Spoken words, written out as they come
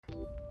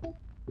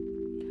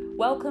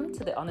Welcome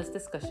to the Honest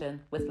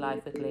Discussion with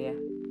Life with Leah,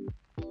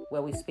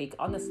 where we speak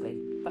honestly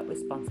but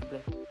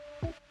responsibly.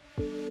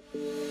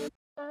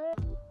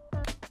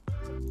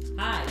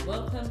 Hi,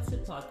 welcome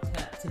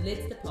to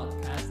Lids the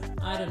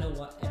podcast. I don't know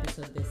what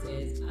episode this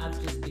is.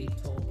 I've just been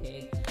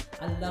talking.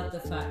 I love the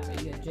fact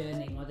that you're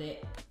journeying on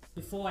it.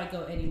 Before I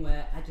go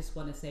anywhere, I just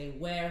want to say,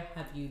 where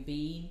have you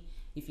been?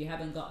 If you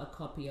haven't got a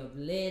copy of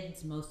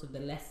Lids, most of the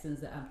lessons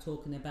that I'm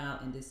talking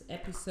about in this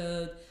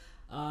episode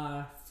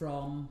are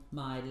from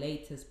my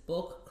latest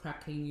book,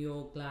 Cracking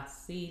Your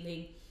Glass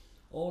Ceiling.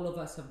 All of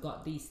us have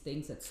got these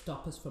things that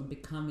stop us from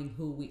becoming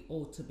who we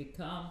ought to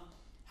become.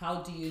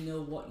 How do you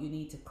know what you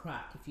need to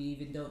crack if you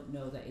even don't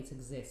know that it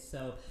exists?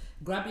 So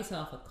grab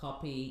yourself a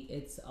copy.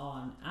 It's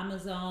on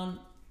Amazon,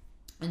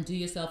 and do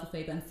yourself a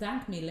favor and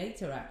thank me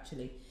later.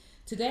 Actually,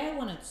 today I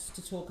wanted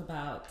to talk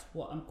about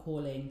what I'm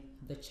calling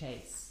the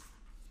chase.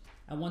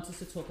 I want us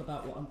to talk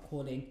about what I'm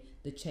calling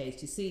the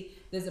chase. You see,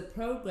 there's a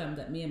program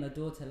that me and my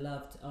daughter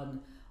loved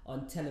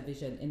on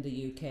television in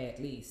the UK at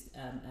least,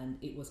 and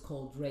it was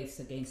called Race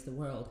Against the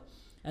World.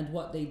 And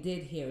what they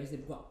did here is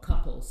they've got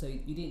couples, so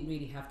you didn't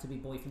really have to be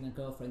boyfriend and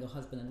girlfriend or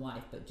husband and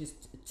wife, but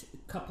just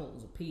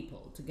couples of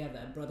people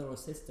together, brother or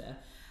sister,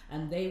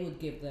 and they would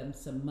give them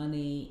some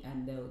money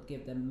and they would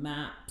give them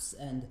maps,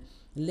 and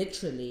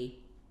literally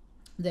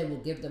they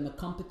will give them a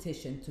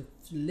competition to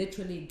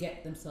literally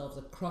get themselves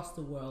across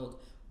the world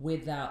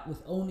with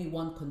only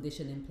one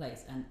condition in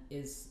place, and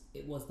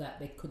it was that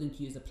they couldn't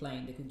use a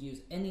plane. They could use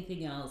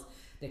anything else.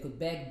 They could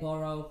beg,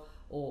 borrow,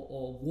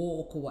 or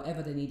walk, or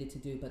whatever they needed to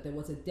do, but there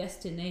was a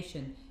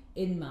destination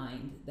in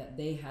mind that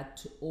they had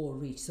to all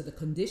reach. So the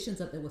conditions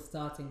that they were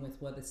starting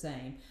with were the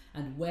same,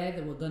 and where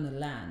they were going to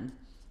land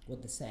were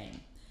the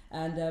same.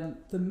 And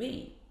for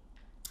me,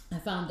 I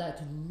found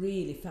that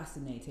really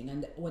fascinating.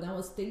 And when I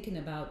was thinking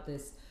about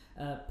this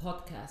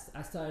podcast,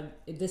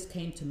 this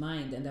came to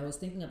mind, and I was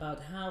thinking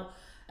about how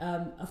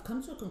I've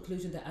come to a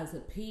conclusion that as a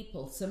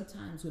people,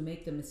 sometimes we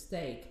make the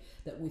mistake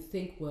that we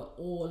think we're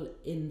all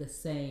in the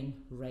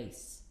same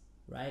race,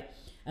 right?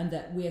 And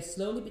that we are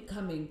slowly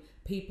becoming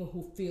people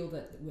who feel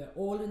that we're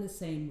all in the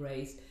same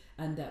race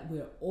and that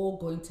we're all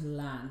going to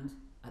land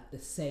at the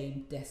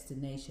same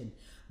destination.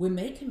 We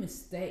make a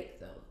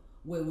mistake though,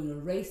 where we're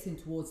racing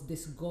towards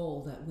this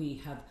goal that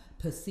we have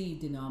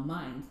perceived in our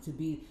minds to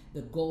be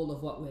the goal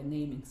of what we're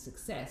naming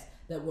success,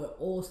 that we're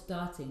all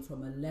starting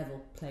from a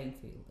level playing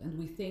field. And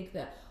we think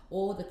that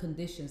all the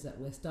conditions that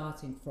we're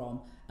starting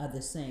from are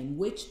the same,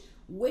 which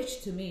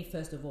to me,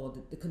 first of all,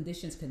 the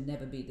conditions can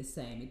never be the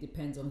same. It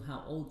depends on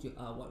how old you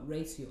are, what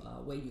race you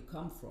are, where you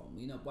come from,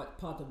 what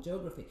part of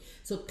geography.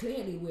 So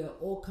clearly we're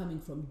all coming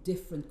from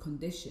different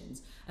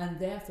conditions, and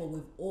therefore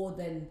we've all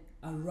then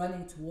are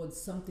running towards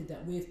something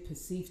that we've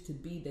perceived to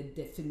be the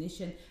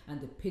definition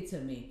and the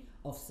epitome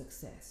of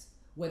success.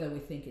 Whether we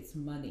think it's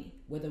money,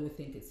 whether we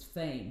think it's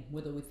fame,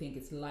 whether we think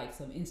it's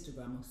likes on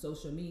Instagram or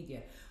social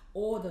media,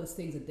 all those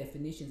things are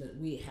definitions that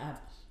we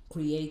have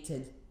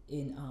created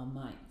in our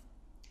mind.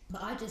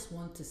 But I just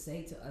want to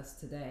say to us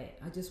today,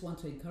 I just want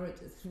to encourage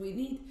us, we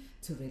need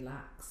to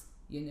relax,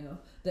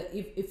 that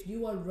if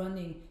you are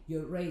running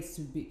your race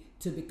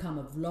to become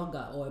a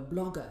vlogger or a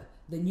blogger,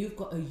 then you've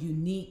got a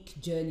unique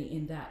journey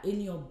in that.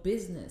 In your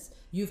business,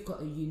 you've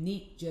got a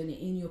unique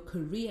journey. In your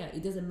career,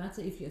 it doesn't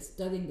matter if you're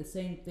studying the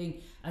same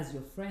thing as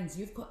your friends,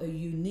 you've got a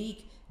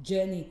unique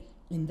journey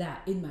in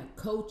that. In my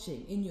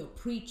coaching, in your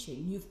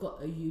preaching, you've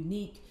got a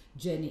unique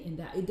journey in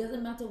that. It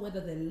doesn't matter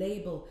whether the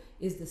label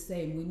is the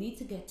same. We need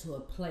to get to a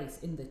place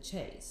in the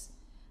chase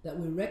that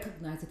we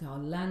recognize that our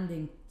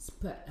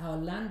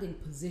landing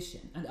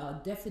position and our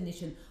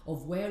definition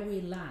of where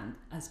we land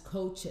as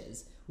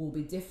coaches will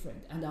be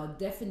different, and our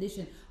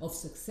definition of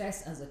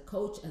success as a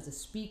coach, as a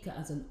speaker,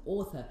 as an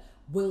author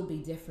will be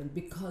different,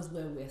 because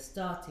where we're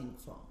starting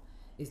from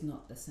is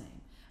not the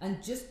same.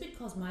 And just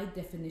because my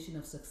definition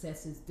of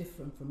success is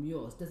different from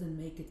yours doesn't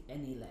make it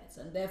any less.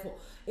 And therefore,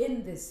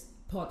 in this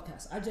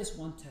podcast, I just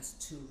want us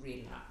to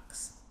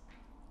relax.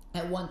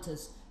 I want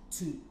us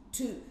to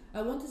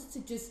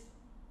just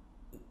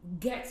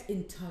get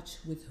in touch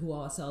with who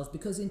ourselves,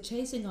 because in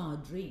chasing our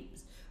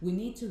dreams, we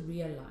need to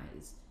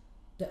realize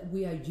that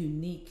we are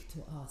unique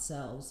to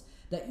ourselves,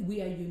 that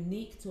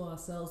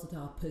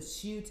our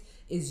pursuit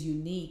is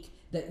unique,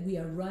 that we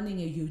are running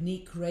a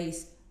unique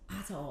race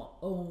at our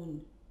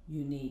own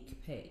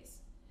unique pace.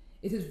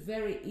 It is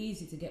very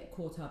easy to get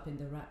caught up in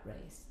the rat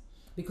race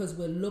because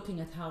we're looking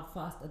at how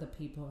fast other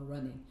people are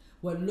running.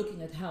 We're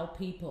looking at how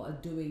people are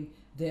doing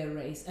their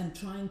race and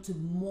trying to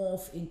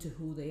morph into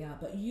who they are.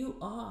 But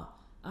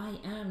I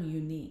am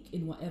unique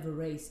in whatever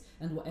race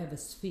and whatever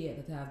sphere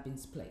that I have been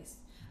placed.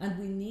 And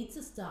we need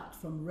to start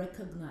from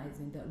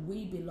recognizing that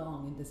we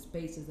belong in the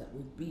spaces that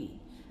we've been.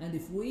 And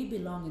if we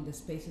belong in the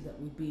spaces that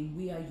we've been,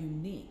 we are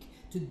unique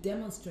to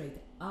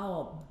demonstrate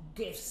our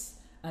gifts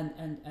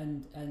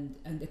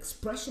and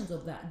expressions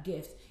of that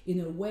gift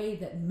in a way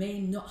that may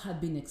not have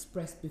been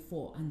expressed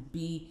before, and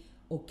be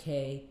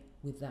okay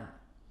with that.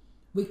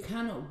 We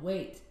cannot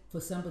wait for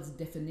somebody's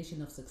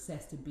definition of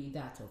success to be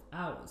that of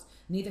ours.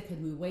 Neither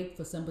can we wait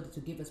for somebody to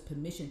give us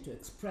permission to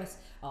express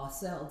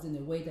ourselves in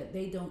a way that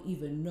they don't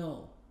even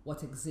know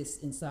what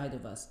exists inside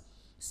of us.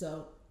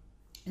 So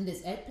in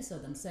this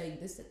episode, I'm saying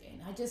this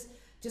again. I just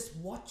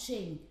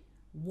watching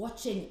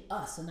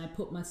us, and I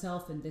put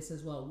myself in this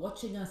as well,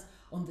 watching us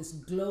on this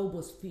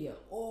global sphere,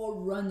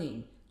 all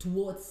running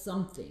towards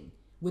something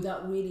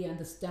without really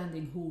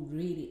understanding who we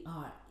really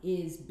are,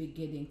 is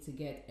beginning to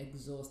get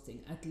exhausting,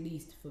 at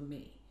least for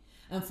me.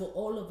 And for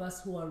all of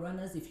us who are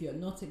runners, if you're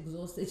not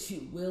exhausted,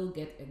 you will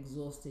get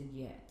exhausted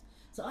yet.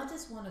 So I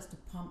just want us to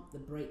pump the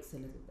brakes a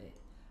little bit.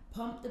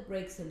 Pump the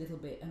brakes a little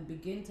bit and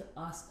begin to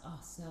ask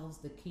ourselves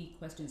the key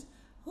questions.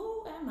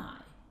 Who am I?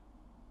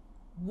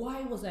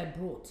 Why was I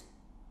brought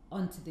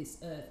onto this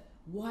earth?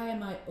 Why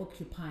am I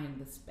occupying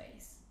the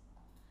space?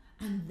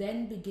 And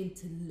then begin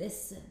to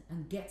listen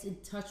and get in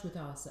touch with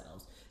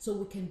ourselves so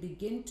we can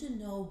begin to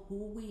know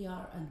who we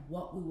are and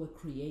what we were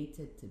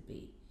created to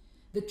be.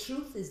 The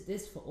truth is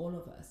this for all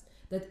of us,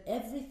 that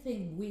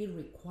everything we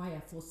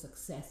require for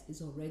success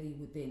is already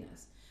within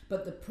us.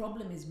 But the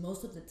problem is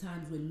most of the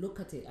times we look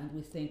at it and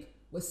we think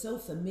we're so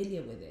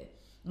familiar with it,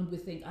 and we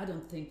think, I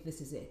don't think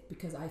this is it,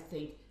 because I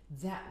think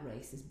that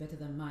race is better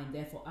than mine.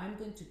 Therefore, I'm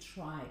going to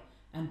try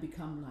and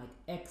become like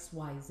X,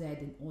 Y, Z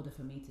in order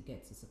for me to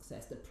get to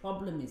success. The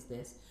problem is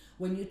this: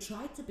 when you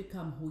try to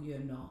become who you're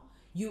not,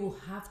 you will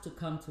have to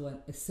come to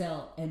a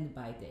sell end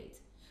by date.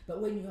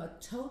 But when you are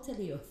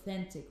totally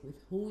authentic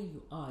with who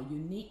you are,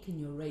 unique in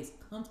your race,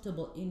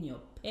 comfortable in your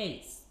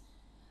pace,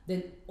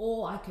 then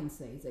all I can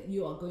say is that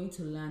you are going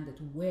to land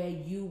at where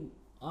you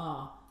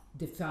are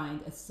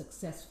defined as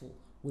successful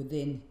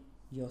within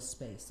your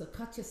space. So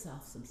cut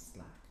yourself some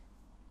slack,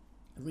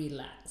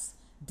 relax,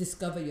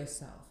 discover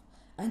yourself,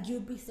 and you'll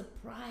be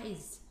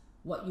surprised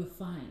what you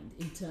find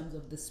in terms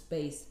of the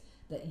space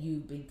that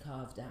you've been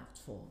carved out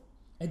for.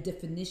 A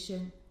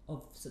definition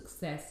of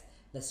success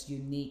that's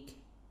unique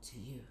to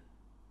you.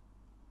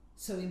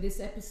 So in this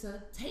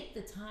episode, take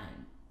the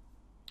time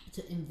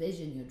to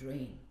envision your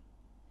dream.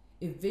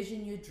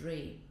 Envision your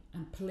dream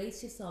and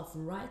place yourself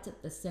right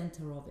at the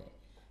center of it,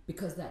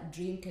 because that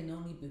dream can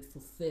only be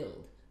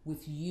fulfilled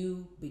with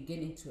you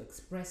beginning to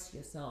express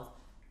yourself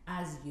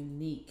as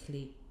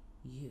uniquely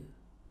you.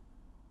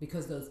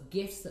 Because those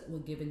gifts that were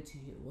given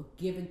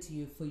to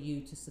you for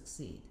you to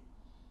succeed,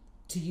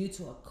 to you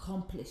to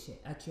accomplish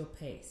it at your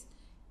pace,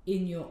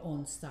 in your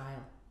own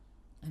style,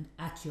 and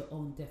at your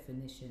own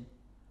definition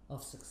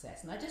of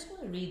success. And I just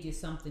want to read you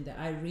something that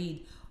I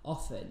read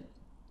often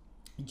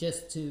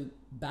just to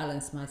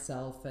balance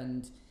myself,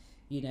 and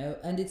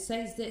and it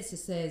says this. It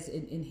says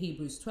in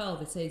Hebrews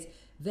 12, it says,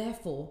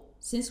 therefore,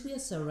 since we are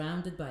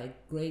surrounded by a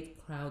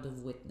great crowd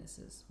of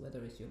witnesses,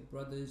 whether it's your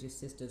brothers, your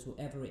sisters,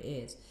 whoever it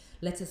is,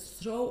 let us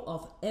throw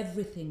off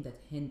everything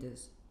that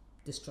hinders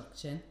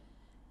destruction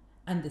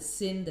and the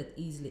sin that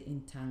easily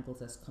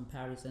entangles us,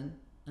 comparison,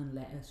 and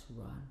let us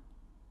run.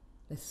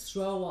 Let's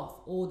throw off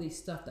all these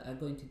stuff that are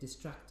going to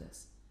distract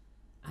us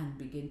and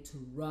begin to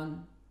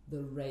run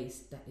the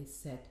race that is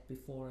set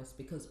before us,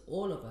 because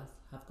all of us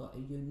have got a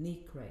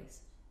unique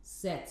race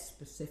set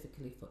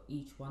specifically for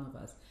each one of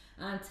us.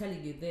 And I'm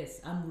telling you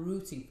this, I'm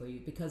rooting for you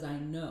because I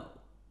know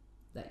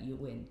that you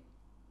win.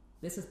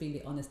 This has been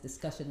the Honest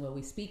Discussion, where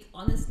we speak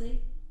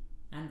honestly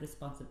and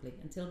responsibly.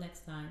 Until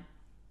next time.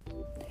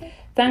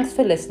 Thanks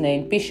for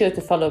listening. Be sure to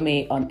follow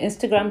me on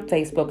Instagram,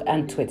 Facebook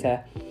and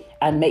Twitter,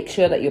 and make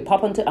sure that you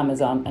pop onto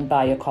Amazon and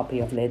buy a copy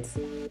of Lids.